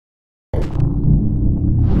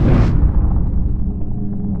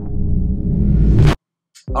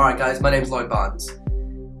Alright guys, my name's Lloyd Barnes.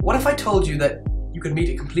 What if I told you that you could meet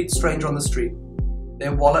a complete stranger on the street,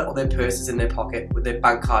 their wallet or their purse is in their pocket with their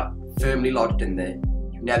bank card firmly lodged in there,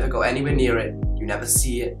 you never go anywhere near it, you never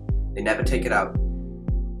see it, they never take it out,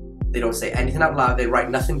 they don't say anything out loud, they write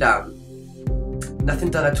nothing down, nothing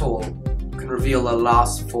done at all, you can reveal the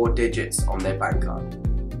last 4 digits on their bank card.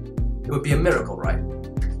 It would be a miracle, right?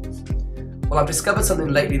 Well, I've discovered something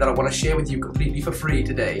lately that I want to share with you completely for free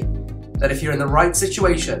today, that if you're in the right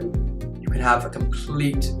situation, you can have a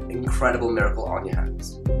complete, incredible miracle on your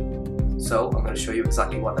hands. So I'm going to show you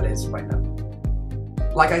exactly what that is right now.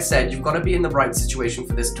 Like I said, you've got to be in the right situation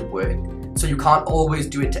for this to work, so you can't always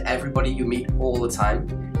do it to everybody you meet all the time,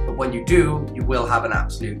 but when you do, you will have an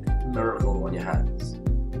absolute miracle on your hands.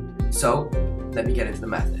 So let me get into the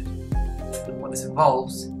method. What this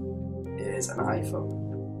involves is an iPhone.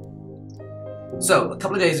 So, a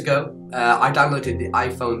couple of days ago, I downloaded the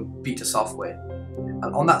iPhone beta software,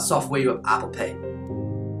 and on that software you have Apple Pay.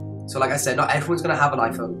 So like I said, not everyone's going to have an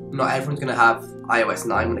iPhone, not everyone's going to have iOS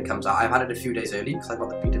 9 when it comes out. I've had it a few days early because I got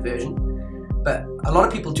the beta version, but a lot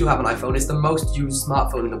of people do have an iPhone. It's the most used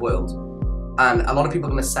smartphone in the world, and a lot of people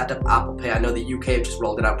are going to set up Apple Pay. I know the UK have just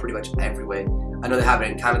rolled it out pretty much everywhere. I know they have it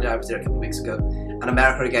in Canada, I was there a couple of weeks ago, and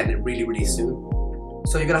America are getting it really, really soon.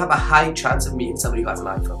 So you're going to have a high chance of meeting somebody who has an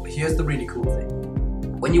iPhone. But here's the really cool thing.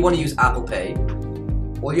 When you want to use Apple Pay,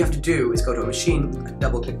 all you have to do is go to a machine and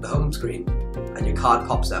double click the home screen and your card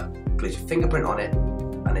pops up. Place your fingerprint on it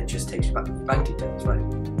and it just takes you back to your bank details, right?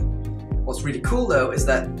 What's really cool though is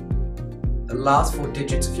that the last 4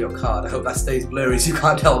 digits of your card, I hope that stays blurry so you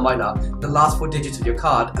can't tell on mine now, the last 4 digits of your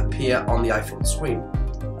card appear on the iPhone screen.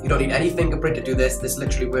 You don't need any fingerprint to do this. This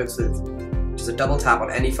literally works with just a double tap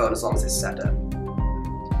on any phone as long as it's set up.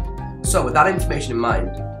 So with that information in mind,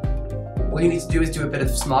 all you need to do is do a bit of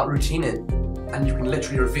smart routining and you can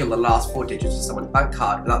literally reveal the last 4 digits of someone's bank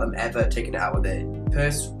card without them ever taking it out of their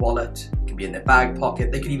purse, wallet, it can be in their bag,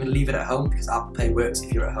 pocket, they can even leave it at home because Apple Pay works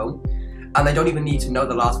if you're at home, and they don't even need to know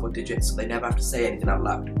the last 4 digits, so they never have to say anything out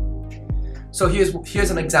loud. So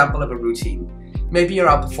here's an example of a routine. Maybe you're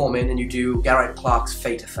out performing and you do Geraint Clark's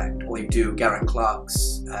Fate Effect, or you do Geraint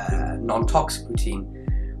Clark's non-toxic routine,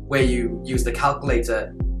 where you use the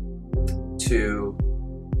calculator to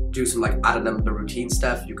do some like add a number routine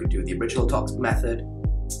stuff. You could do the original toxic method,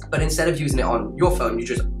 but instead of using it on your phone, you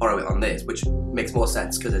just borrow it on theirs, which makes more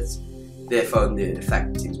sense because it's their phone, the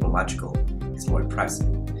effect seems more magical, it's more impressive.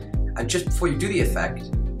 And just before you do the effect,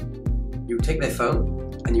 you take their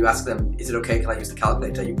phone and you ask them, is it okay, can I use the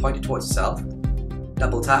calculator? You point it towards yourself,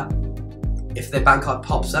 double tap. If their bank card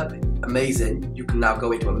pops up, amazing, you can now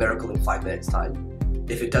go into a miracle in 5 minutes time.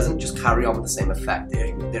 If it doesn't, just carry on with the same effect.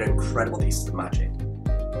 They're incredible pieces of magic.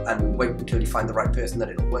 And wait until you find the right person that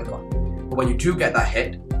it'll work on. But when you do get that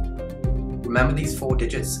hit, remember these 4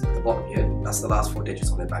 digits at the bottom here. That's the last 4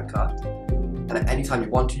 digits on their bank card. And at any time you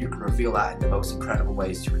want to, you can reveal that in the most incredible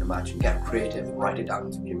ways you can imagine. Get creative, write it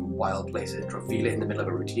down in wild places, reveal it in the middle of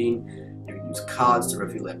a routine. You can use cards to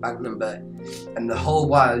reveal their bank number. And the whole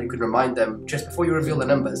while you can remind them, just before you reveal the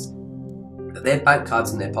numbers, that their bank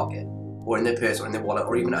card's in their pocket, or in their purse, or in their wallet,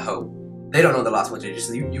 or even at home. They don't know the last 4 digits,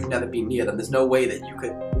 so you've never been near them. There's no way that you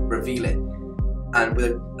could reveal it. And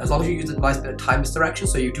as long as you use a nice bit of time misdirection,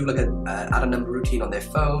 so you do like add a number routine on their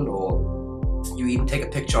phone, or you even take a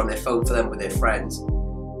picture on their phone for them with their friends,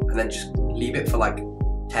 and then just leave it for like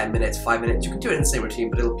 10 minutes, 5 minutes. You can do it in the same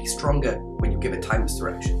routine, but it'll be stronger when you give it time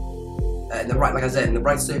misdirection. Like I said, in the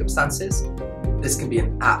right circumstances, this can be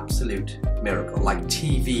an absolute miracle, like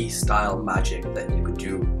TV style magic that you could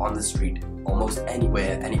do on the street, almost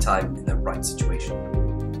anywhere, anytime, in the right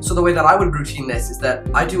situation. So the way that I would routine this is that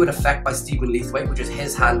I do an effect by Stephen Leithwaite, which is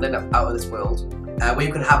his handling of Out of This World, where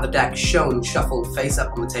you can have the deck shown, shuffled, face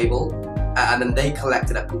up on the table, and then they collect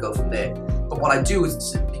it up and go from there. But what I do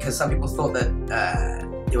is, because some people thought that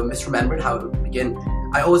they were misremembering how it would begin,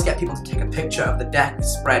 I always get people to take a picture of the deck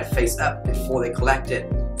spread face up before they collect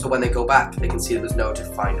it, so when they go back, they can see that there's no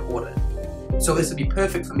defined order. So this would be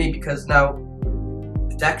perfect for me because now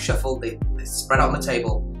the deck shuffled, they spread out on the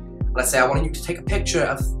table. Let's say I wanted you to take a picture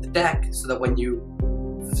of the deck so that when you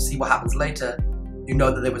see what happens later, you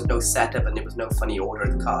know that there was no setup and there was no funny order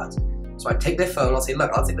of the cards. So I take their phone, I'll say,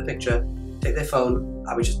 look, I'll take the picture, take their phone,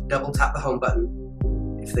 I would just double tap the home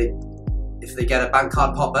button. If they get a bank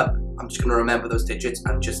card pop up, I'm just gonna remember those digits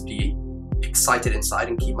and just be excited inside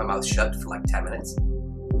and keep my mouth shut for like 10 minutes.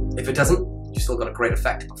 If it doesn't, you've still got a great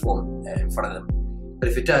effect to perform in front of them. But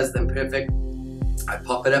if it does, then perfect. I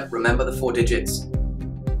pop it up, remember the 4 digits,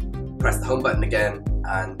 press the home button again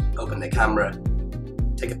and open the camera,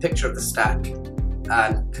 take a picture of the stack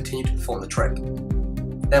and continue to perform the trick.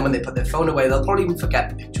 Then when they put their phone away, they'll probably even forget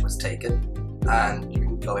the picture was taken, and you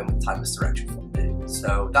can go in with time misdirection from there.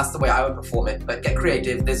 So that's the way I would perform it, but get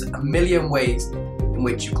creative. There's a million ways in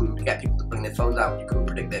which you can get people to bring their phones out. You can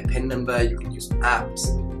predict their PIN number, you can use apps.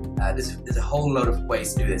 There's a whole load of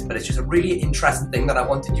ways to do this, but it's just a really interesting thing that I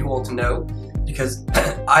wanted you all to know, because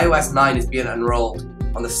iOS 9 is being unrolled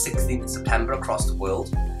on the 16th of September across the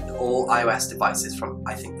world, to all iOS devices from,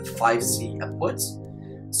 I think, the 5C upwards.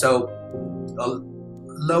 So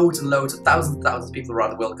loads and loads of thousands of people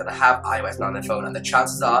around the world are going to have iOS 9 on their phone, and the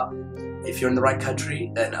chances are, if you're in the right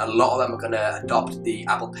country, then a lot of them are going to adopt the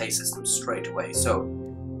Apple Pay system straight away. So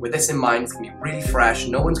with this in mind, it's going to be really fresh.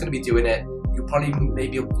 No one's going to be doing it. You'll probably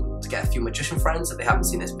maybe be able to get a few magician friends if they haven't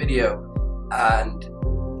seen this video. And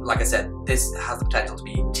like I said, this has the potential to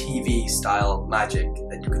be TV style magic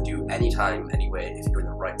that you can do anytime, anywhere, if you're in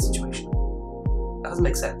the right situation. That doesn't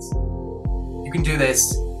make sense. You can do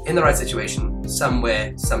this in the right situation,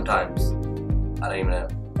 somewhere, sometimes. I don't even know.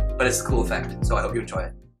 But it's a cool effect, so I hope you enjoy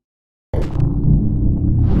it.